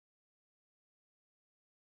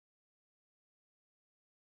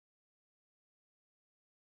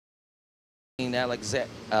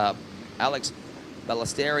Alex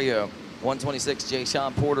Ballesterio, 126, Jay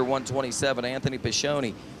Sean Porter, 127, Anthony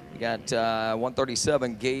Pichoni. We got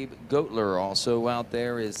 137, Gabe Goetler. Also out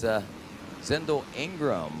there is Zendel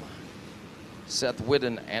Ingram, Seth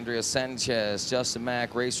Whitten, Andrea Sanchez, Justin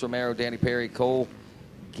Mack, Race Romero, Danny Perry, Cole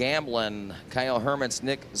Gamblin, Kyle Hermans,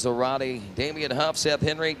 Nick Zorati, Damian Huff, Seth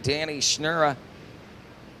Henry, Danny Schnurra,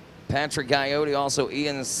 Patrick Gaiotti, also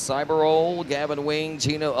Ian Cyberol, Gavin Wing,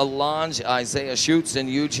 Gino Alonge, Isaiah Schutz, and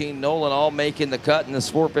Eugene Nolan, all making the cut in this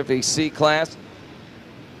 450C class.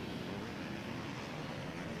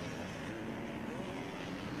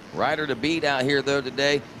 Rider to beat out here, though,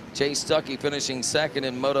 today. Chase Stuckey finishing second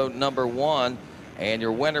in moto number 1. And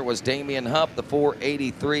your winner was Damian Huff, the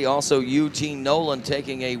 483. Also, Eugene Nolan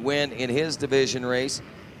taking a win in his division race.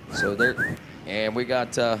 So there, and we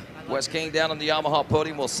got Wes King down on the Yamaha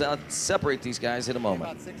podium. We'll separate these guys in a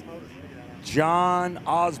moment. John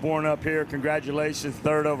Osborne up here. Congratulations,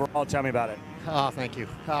 third overall. Tell me about it. Oh, thank you.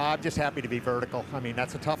 I'm just happy to be vertical. I mean,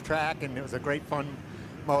 that's a tough track, and it was a great fun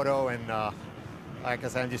moto. And like I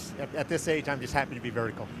said, I'm just at this age, I'm just happy to be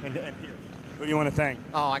vertical. And here. Who do you want to thank?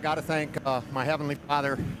 Oh, I got to thank my Heavenly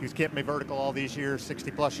Father, who's kept me vertical all these years,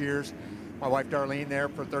 60+ years. My wife Darlene there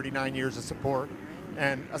for 39 years of support.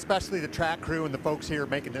 And especially the track crew and the folks here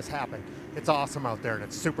making this happen. It's awesome out there, and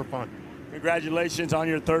it's super fun. Congratulations on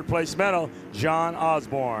your third place medal, John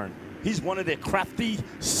Osborne. He's one of the crafty,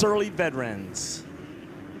 surly veterans.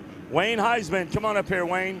 Wayne Heisman, come on up here,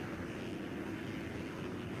 Wayne.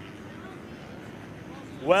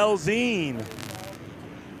 Wellzine.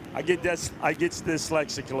 I get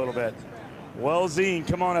dyslexic a little bit. Wellzine,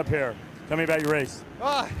 come on up here. Tell me about your race.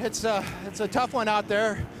 Oh, it's a tough one out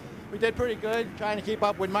there. We did pretty good trying to keep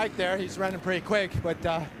up with Mike there. He's running pretty quick, but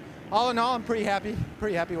all in all, I'm pretty happy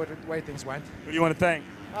with the way things went. Who do you want to thank?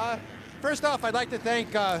 First off, I'd like to thank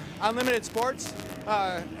Unlimited Sports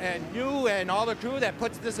and you and all the crew that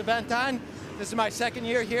puts this event on. This is my second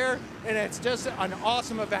year here, and it's just an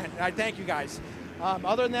awesome event. I thank you guys.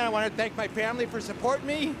 Other than that, I want to thank my family for supporting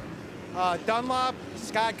me. Dunlop,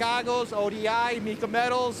 Scott Goggles, ODI, Mika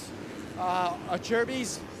Metals,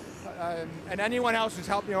 Cherbys, and anyone else who's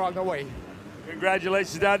helped me along the way.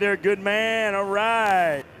 Congratulations out there, good man. All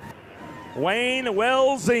right. Wayne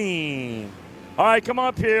Wellzine. All right, come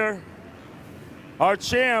up here. Our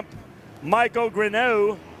champ, Michael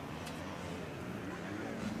Greneau.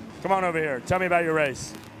 Come on over here. Tell me about your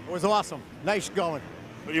race. It was awesome. Nice going.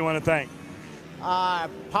 Who do you want to thank?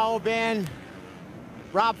 Power Band,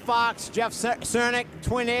 Rob Fox, Jeff Cernick,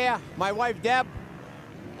 Twin Air, my wife Deb,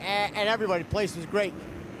 and everybody. The place was great.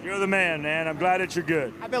 You're the man, man. I'm glad that you're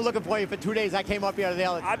good. I've been looking for you for 2 days. I came up here today.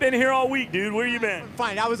 I've been here all week, dude. Where you been?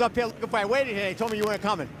 Fine. I was up here looking for you. I waited here. They told me you weren't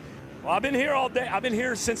coming. Well, I've been here all day. I've been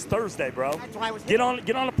here since Thursday, bro. That's why I was get on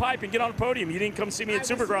the pipe and get on the podium. You didn't come see me at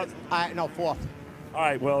Supercross. No, fourth. All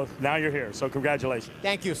right, well, now you're here, so congratulations.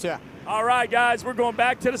 Thank you, sir. All right, guys, we're going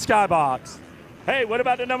back to the skybox. Hey, what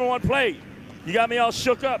about the #1 plate? You got me all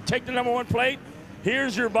shook up. Take the #1 plate.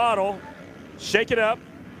 Here's your bottle. Shake it up.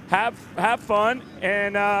 Have fun,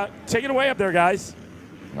 and take it away up there, guys.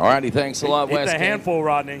 All righty, thanks a lot, Wes. It's a handful,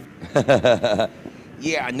 Rodney.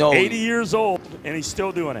 Yeah, I know. 80 years old, and he's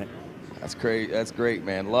still doing it. That's great. That's great,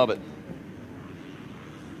 man. Love it.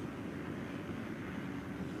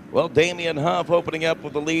 Well, Damian Huff opening up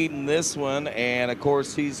with the lead in this one, and of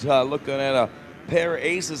course he's looking at a pair of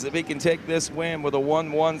aces if he can take this win with a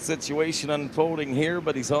 1-1 situation unfolding here.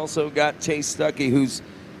 But he's also got Chase Stuckey, who's,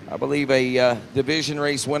 I believe, a division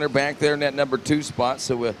race winner back there in that #2 spot.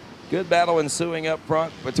 So a good battle ensuing up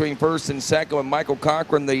front between first and second, with Michael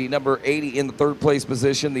Cochran, the #80 in the third place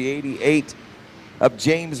position, the 88 of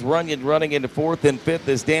James Runyon running into fourth, and fifth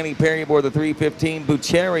is Danny Perry aboard the 315.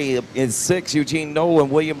 Bucheri is sixth, Eugene Nolan,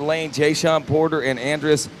 William Lane, Jay Sean Porter, and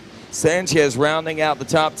Andres Sanchez rounding out the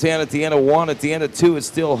top 10 at the end of 1. At the end of 2, it's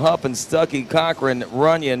still Huff and Stuckey, Cochran,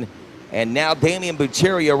 Runyon, and now Damian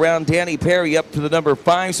Bucheri around Danny Perry up to the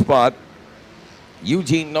 #5 spot.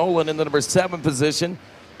 Eugene Nolan in the #7 position.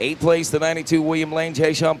 8th place, the 92, William Lane,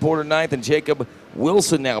 Jay Sean Porter 9th, and Jacob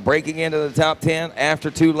Wilson now breaking into the top 10 after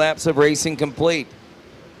 2 laps of racing complete.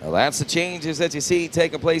 Now that's the changes that you see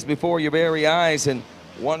taking place before your very eyes, and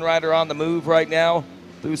one rider on the move right now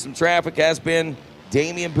through some traffic has been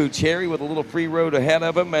Damian Bucheri with a little free road ahead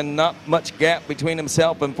of him and not much gap between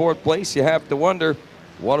himself and 4th place. You have to wonder,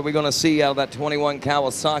 what are we going to see out of that 21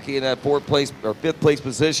 Kawasaki in that 4th place or 5th place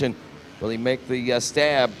position? Will he make the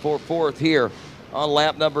stab for 4th here on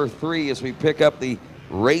lap #3 as we pick up the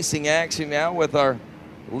racing action now with our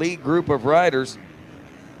lead group of riders?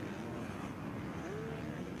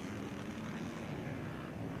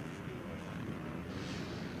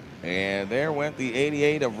 And there went the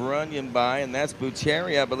 88 of Runyon by, and that's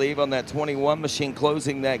Bucheri, I believe, on that 21 machine,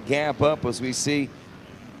 closing that gap up as we see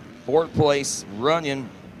fourth place Runyon.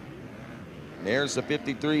 There's the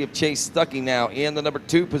 53 of Chase Stuckey now in the number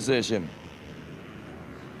 2 position.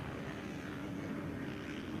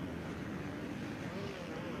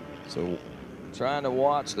 So trying to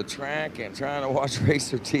watch the track and trying to watch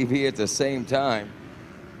RacerTV at the same time.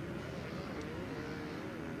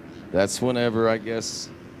 That's whenever, I guess,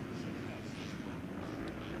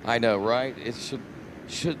 I know, right? It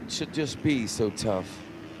should just be so tough.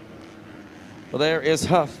 Well, there is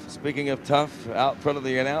Huff. Speaking of tough, out front of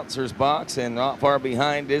the announcer's box, and not far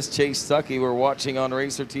behind is Chase Stuckey. We're watching on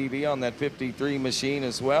RacerTV on that 53 machine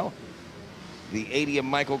as well. The 80 of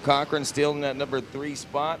Michael Cochran still in that number 3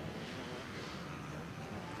 spot.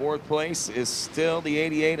 Fourth place is still the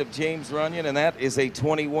 88 of James Runyon, and that is a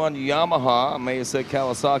 21 Yamaha. I may have said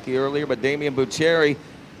Kawasaki earlier, but Damian Bucheri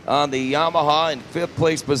on the Yamaha in 5th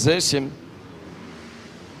place position.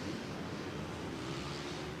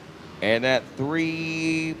 And that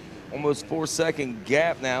almost 4-second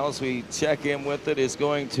gap now as we check in with it is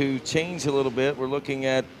going to change a little bit. We're looking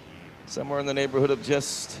at somewhere in the neighborhood of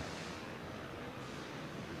just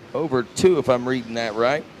over 2, if I'm reading that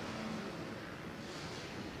right.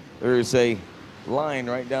 There's a line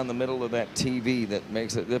right down the middle of that TV that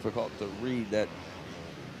makes it difficult to read that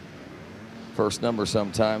first number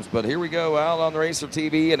sometimes. But here we go, out on the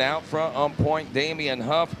RacerTV, and out front on point, Damian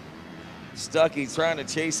Huff. Stuckey trying to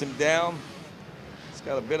chase him down. He's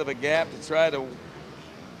got a bit of a gap to try to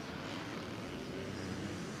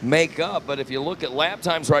make up, but if you look at lap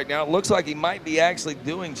times right now, it looks like he might be actually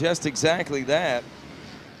doing just exactly that,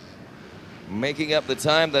 making up the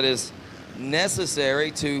time that is necessary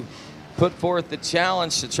to put forth the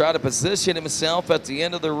challenge to try to position himself at the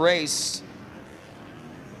end of the race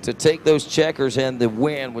to take those checkers and the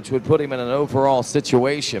win, which would put him in an overall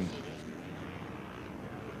situation.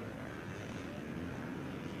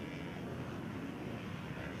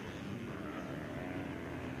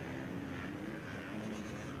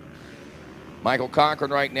 Michael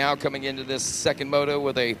Cochran right now coming into this second moto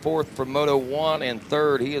with a 4th from Moto 1 and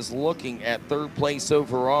 3rd. He is looking at 3rd place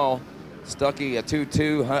overall. Stuckey a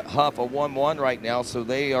 2-2, Huff a 1-1 right now, so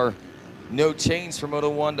they are no change from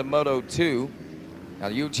Moto 1 to Moto 2. Now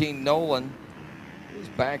Eugene Nolan is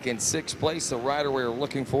back in 6th place, the rider we're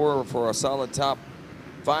looking for a solid top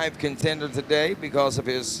 5 contender today because of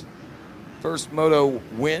his first moto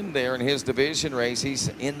win there in his division race. He's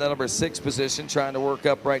in the number 6 position, trying to work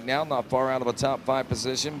up right now, not far out of a top 5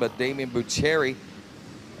 position, but Damian Bucheri,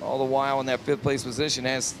 all the while in that 5th place position,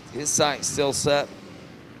 has his sights still set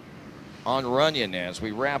on Runyon. As we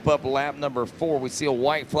wrap up lap number 4, we see a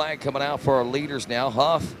white flag coming out for our leaders now.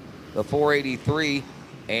 Huff, the 483,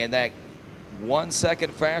 and that 1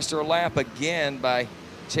 second faster lap again by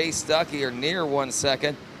Chase Stuckey, or near 1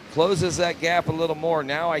 second, closes that gap a little more.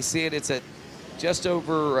 Now I see it, it's at just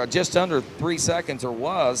under 3 seconds, or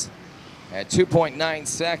was at 2.9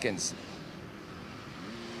 seconds.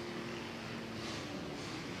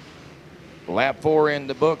 Lap 4 in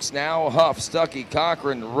the books now. Huff, Stuckey,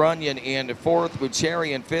 Cochran, Runyon in 4th,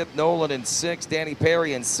 Bucheri in 5th, Nolan in 6th, Danny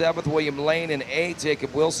Perry in 7th, William Lane in 8th,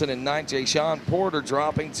 Jacob Wilson in 9th, Jay Sean Porter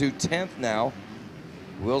dropping to 10th now.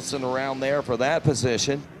 Wilson around there for that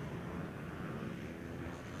position.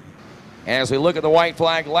 As we look at the white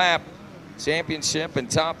flag lap, championship and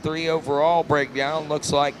top 3 overall breakdown,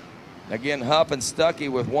 looks like, again, Huff and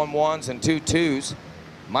Stuckey with 1-1s and 2-2s.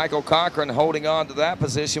 Michael Cochran holding on to that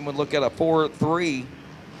position would look at a 4-3.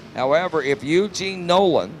 However, if Eugene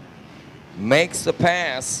Nolan makes the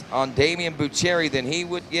pass on Damian Bucheri, then he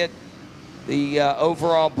would get the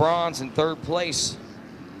overall bronze in 3rd place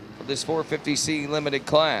for this 450C limited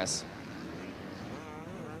class.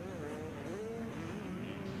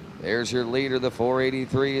 There's your leader, the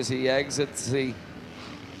 483, as he exits the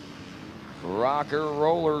rocker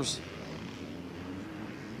rollers.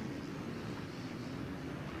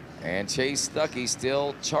 And Chase Stuckey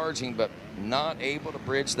still charging, but not able to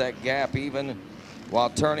bridge that gap even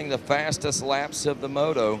while turning the fastest laps of the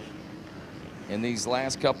moto in these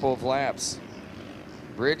last couple of laps.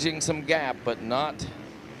 Bridging some gap, but not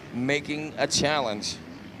making a challenge.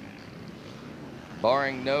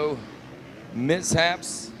 Barring no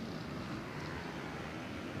mishaps,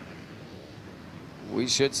 we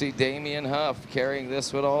should see Damian Huff carrying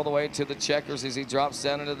this one all the way to the checkers as he drops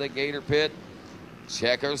down into the Gator pit.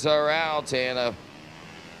 Checkers are out, and a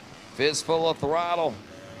fistful of throttle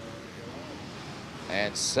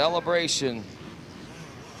and celebration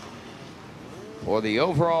For the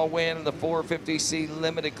overall win in the 450C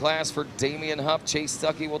limited class for Damian Huff, Chase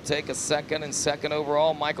Stuckey will take a second and second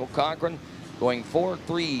overall. Michael Cochran going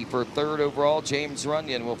 4-3 for third overall. James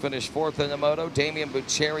Runyon will finish fourth in the moto. Damian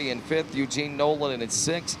Bucheri in fifth. Eugene Nolan in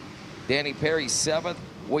sixth. Danny Perry seventh.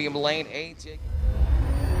 William Lane eighth.